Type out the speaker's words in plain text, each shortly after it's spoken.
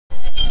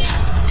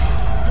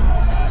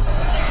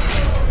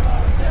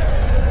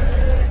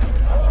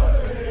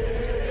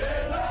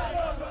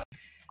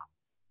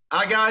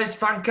Hi guys,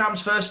 fan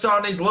cam's first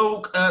on is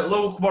Luke.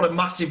 Luke, what a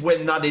massive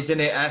win that is, isn't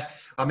it?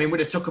 I mean,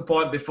 we'd have took a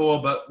point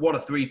before, but what a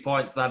 3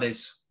 points that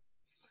is.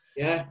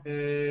 Yeah,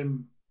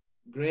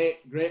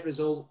 great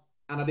result,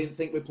 and I didn't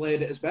think we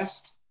played it as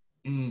best.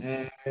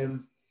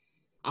 Um,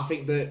 I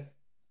think that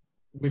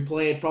we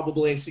played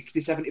probably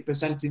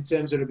 60-70% in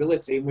terms of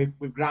ability, and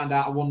we've ground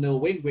out a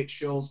 1-0 win, which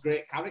shows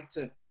great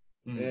character.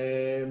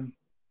 And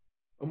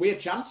we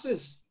had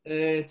chances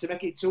to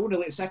make it 2-0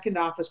 in the second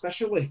half,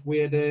 especially. We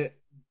had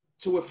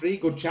 2 or 3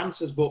 good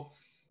chances, but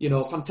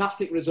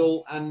fantastic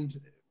result, and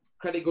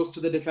credit goes to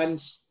the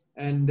defence.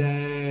 And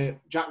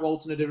Jack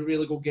Walton had a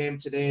really good game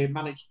today.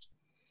 Managed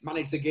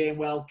the game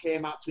well.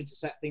 Came out to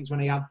intercept things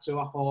when he had to.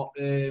 I thought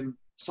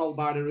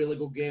Solberg had a really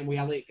good game with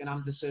Alec and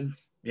Anderson.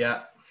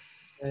 Yeah.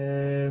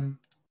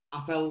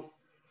 I felt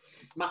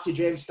Matty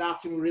James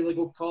starting with a really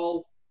good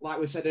call. Like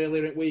we said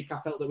earlier in the week, I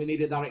felt that we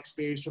needed that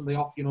experience from the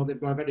off. They've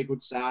got a very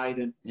good side,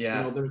 and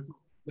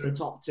they're a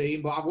top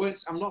team. But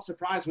I'm not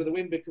surprised with the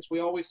win, because we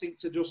always seem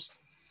to just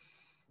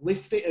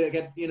lift it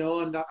again.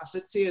 And I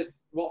said to you,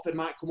 Watford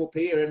might come up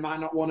here and might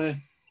not want to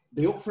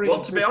be up for it.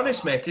 Well, to be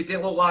honest, mate, it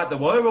didn't look like they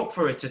were up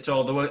for it at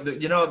all. They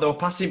were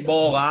passing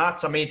ball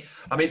out. I mean,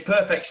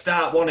 perfect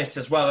start, won it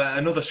as well.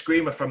 Another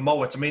screamer from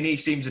Mowat. I mean, he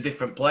seems a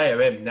different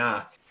player, him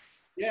now.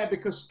 Yeah,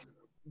 because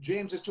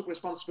James has took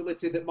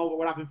responsibility that Mowat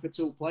were having for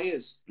 2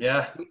 players.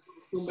 Yeah.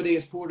 Somebody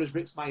as poor as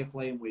Ritzmaier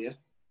playing with you,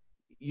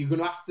 you're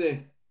going to have to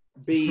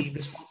be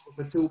responsible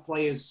for 2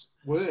 players'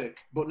 work.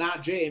 But now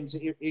James,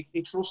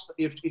 he trusts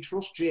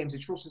James. He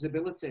trusts his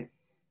ability.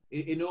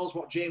 He knows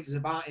what James is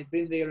about. He's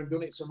been there and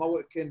done it, so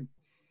Mowat can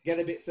get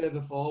a bit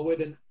further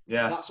forward. And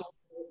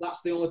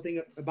that's the only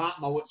thing about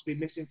Mowat's been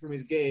missing from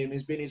his game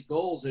has been his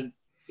goals. And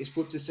it's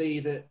good to see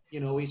that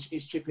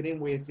he's chipping in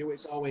with you.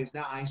 It's always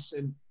nice.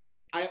 And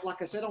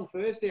like I said on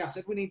Thursday, I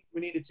said we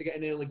needed to get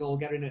an early goal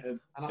getting at them.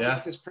 And I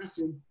think as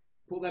pressing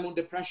put them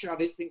under pressure. I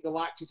didn't think they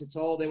liked it at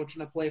all. They were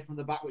trying to play from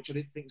the back, which I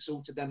didn't think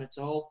suited them at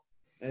all.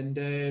 And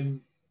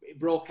it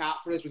broke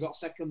out for us. We got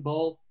second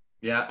ball.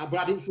 Yeah. But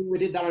I didn't think we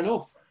did that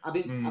enough. I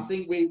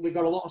think we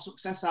got a lot of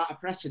success out of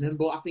pressing them,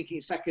 but I think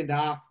in second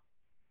half,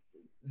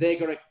 they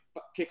got a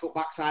kick up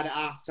backside at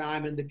half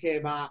time, and they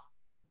came out.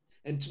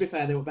 And to be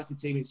fair, they were a better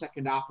team in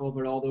second half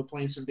overall. They were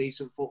playing some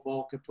decent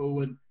football.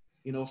 Capu and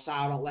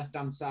Sarah on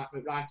left-hand side,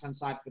 but right-hand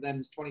side for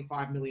them is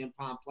 £25 million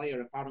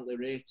player apparently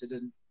rated.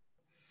 And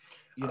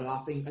I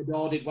think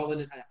Adore did well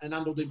and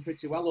handled him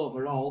pretty well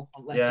overall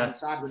on left-hand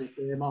side when he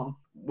came on.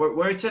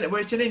 Were it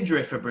an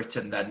injury for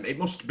Britain then? It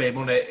must be,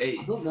 wouldn't it?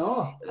 I don't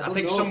know. I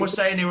think some were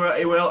saying he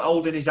were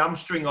holding his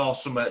hamstring or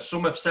something.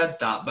 Some have said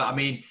that, but I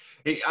mean,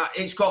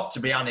 it's got to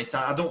be Annett.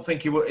 I don't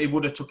think he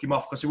would have took him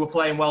off, because he were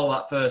playing well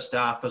that first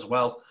half as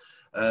well.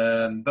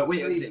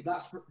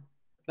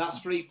 That's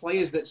 3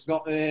 players that's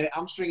got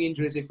hamstring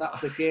injuries, if that's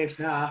the case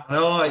now.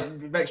 No,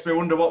 it makes me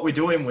wonder what we're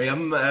doing with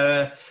them.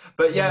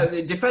 But yeah,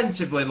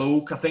 defensively,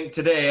 Luke, I think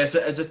today, as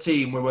a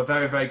team, we were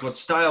very, very good.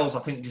 Styles, I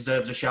think,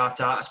 deserves a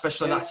shout out,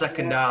 especially that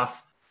second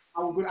half.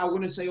 I'm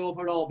going to say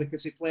overall,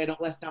 because he played on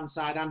left-hand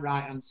side and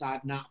right-hand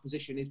side in that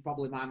position, he's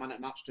probably my man at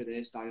match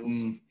today,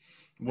 Styles.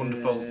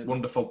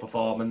 Wonderful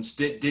performance.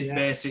 Did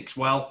basics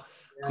well,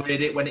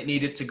 cleared it when it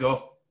needed to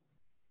go.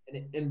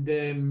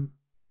 And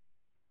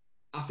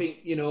I think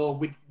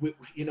we've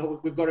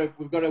got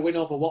to win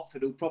over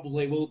Watford, who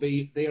probably will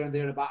be there and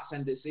thereabouts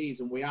end of the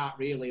season. We aren't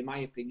really, in my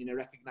opinion, a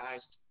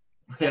recognised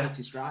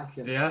quality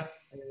striker. Yeah.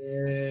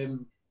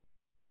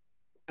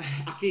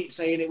 I keep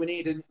saying it. We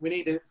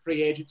need a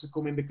free agent to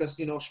come in, because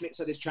Schmidt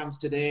had his chance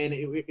today, and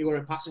he were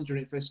a passenger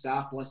in first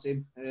half. Bless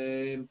him.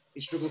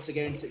 He struggled to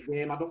get into the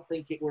game. I don't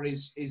think it were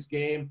his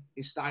game,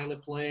 his style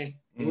of play.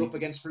 He were up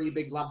against 3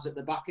 big lads at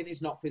the back, and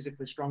he's not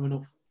physically strong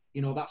enough.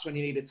 That's when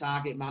you need a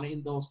target man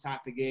in those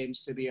type of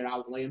games to be your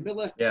outlay. And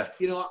Miller,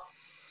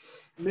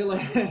 Miller,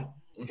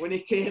 when he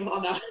came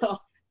on, I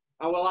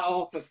was like,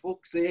 oh, for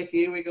fuck's sake,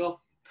 here we go.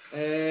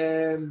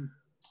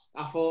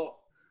 I thought,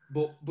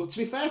 but to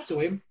be fair to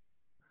him,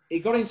 he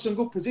got in some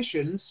good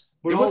positions.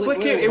 But he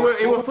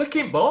were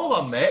flicking ball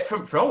on, mate,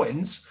 from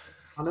throw-ins.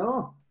 I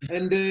know.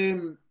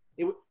 And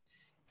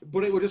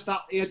but it was just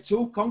that he had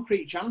 2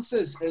 concrete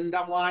chances, and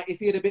I'm like, if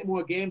he had a bit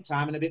more game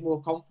time and a bit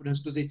more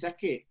confidence, does he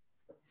take it?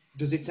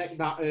 Does he take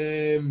that?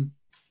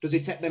 Does he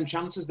take them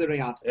chances that he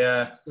had?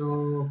 Yeah.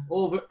 So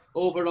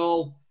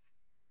overall,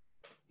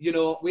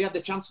 we had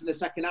the chance in the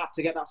second half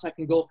to get that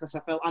second goal, because I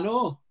felt, I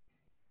know.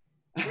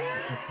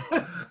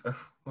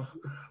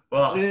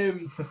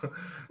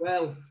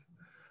 Well,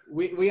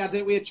 we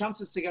had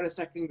chances to get a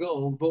second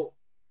goal, but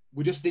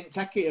we just didn't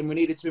take it, and we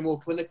needed to be more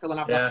clinical and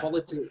have that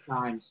quality at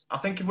times. I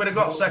think if we'd have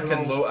got a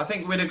second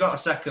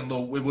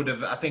look, we would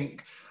have. I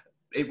think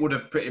it would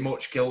have pretty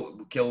much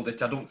killed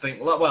it. I don't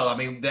think. Well, I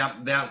mean, they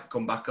haven't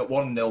come back at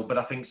 1-0, but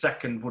I think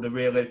second would have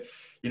really,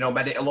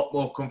 made it a lot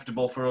more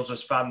comfortable for us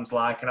as fans.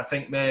 And I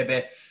think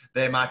maybe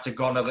they might have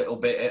gone a little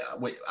bit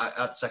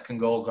at second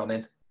goal gone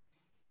in.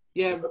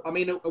 Yeah, I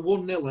mean, a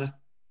 1-0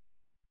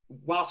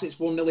 whilst it's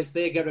 1-0, if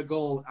they get a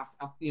goal,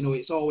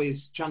 it's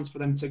always chance for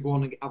them to go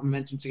on and have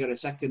momentum to get a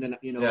second. And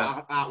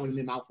out with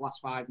my mouth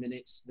last 5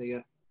 minutes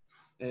there.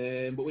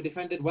 But we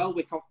defended well.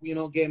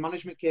 Game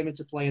management came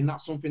into play, and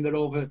that's something that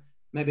over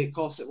maybe it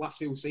cost the last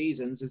few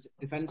seasons is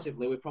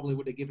defensively we probably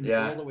would have given the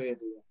goal away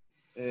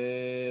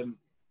there.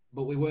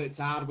 But we worked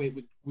hard.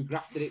 We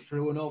grafted it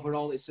through, and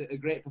overall it's a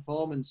great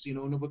performance.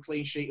 Another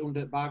clean sheet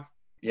under the bag.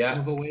 Yeah.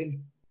 Another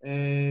win.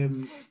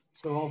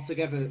 So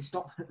altogether,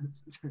 stop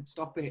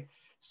it.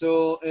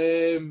 So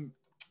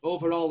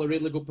overall, a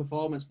really good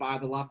performance by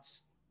the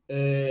lads.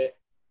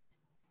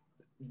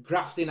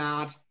 Grafting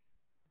hard,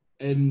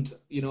 and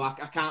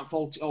I can't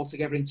fault it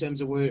altogether in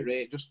terms of work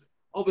rate. Just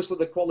obviously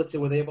the quality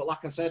were there, but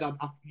like I said,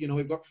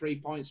 we've got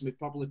 3 points and we've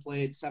probably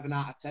played 7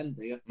 out of 10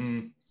 there.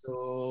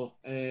 So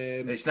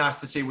it's nice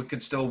to see we can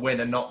still win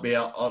and not be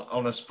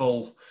on us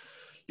full.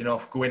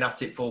 Going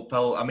at it full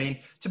pelt. I mean,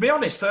 to be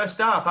honest, first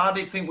half, I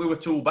didn't think we were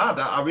too bad.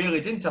 I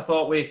really didn't. I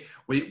thought we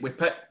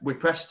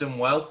pressed them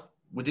well.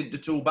 We didn't do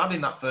too bad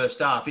in that first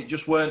half. It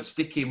just weren't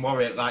sticking,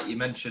 were it, like you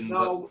mentioned?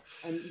 No,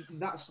 and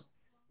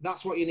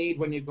that's what you need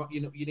when you've got,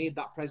 you need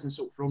that presence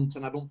up front,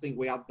 and I don't think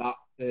we had that.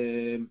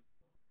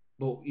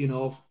 But,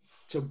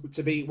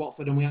 to beat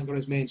Watford and we haven't got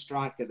his main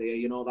striker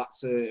there,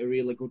 that's a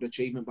really good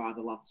achievement by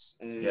the lads.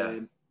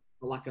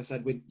 But like I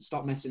said, we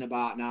stop messing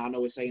about now. I know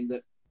we're saying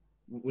that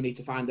we need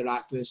to find the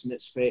right person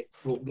that's fit,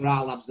 but there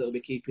are lads that will be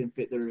keeping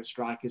fit that are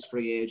strikers,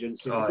 free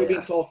agents. So if we've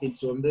been talking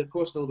to them, of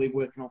course they'll be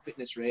working on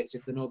fitness rates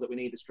if they know that we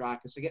need a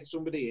striker. So get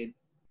somebody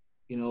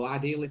in,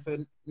 ideally for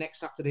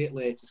next Saturday at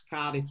latest.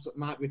 Cardiff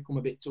might become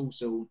a bit too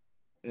soon,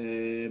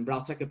 but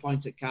I'll take a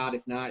point at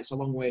Cardiff now. It's a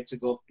long way to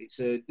go. It's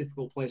a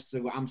difficult place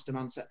to go.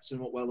 Amsterdam sets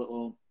them up well at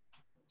home.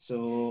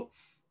 So,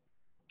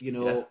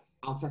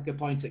 I'll take a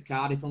point at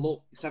Cardiff and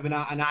look, 7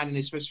 out of 9 in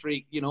his first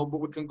 3, but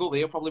we can go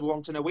there probably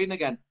wanting a win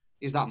again.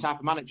 He's that type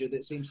of manager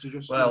that seems to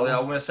just... Well,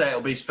 I'm going to say it'll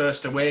be his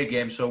first away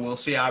game, so we'll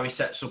see how he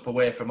sets up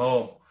away from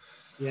home.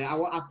 Yeah,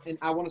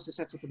 I want us to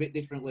set up a bit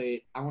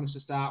differently. I want us to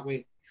start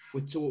with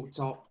 2 up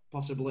top,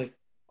 possibly,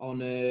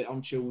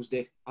 on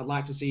Tuesday. I'd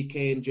like to see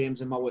Kane, James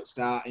and Mowat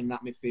start in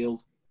that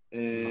midfield.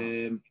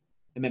 And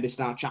maybe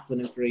start Chaplin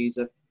and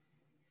Freezer.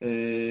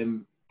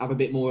 Have a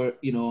bit more,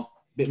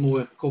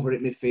 cover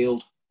at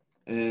midfield.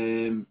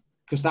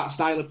 Because that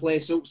style of play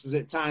suits us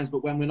at times,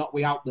 but when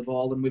we out the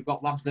ball and we've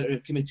got lads that are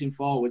committing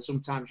forward,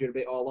 sometimes you're a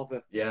bit all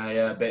over. Yeah,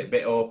 a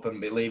bit open,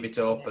 but leave it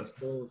open.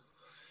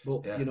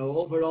 But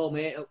overall,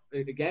 mate,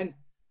 again,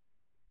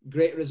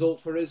 great result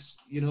for us.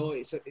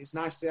 It's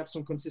nice to have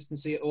some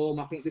consistency at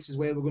home. I think this is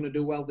where we're going to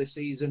do well this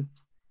season,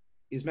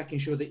 is making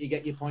sure that you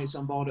get your points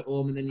on board at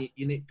home and then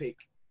you nitpick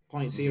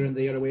points here and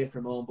there away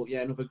from home. But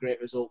yeah, another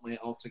great result, mate,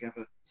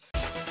 altogether.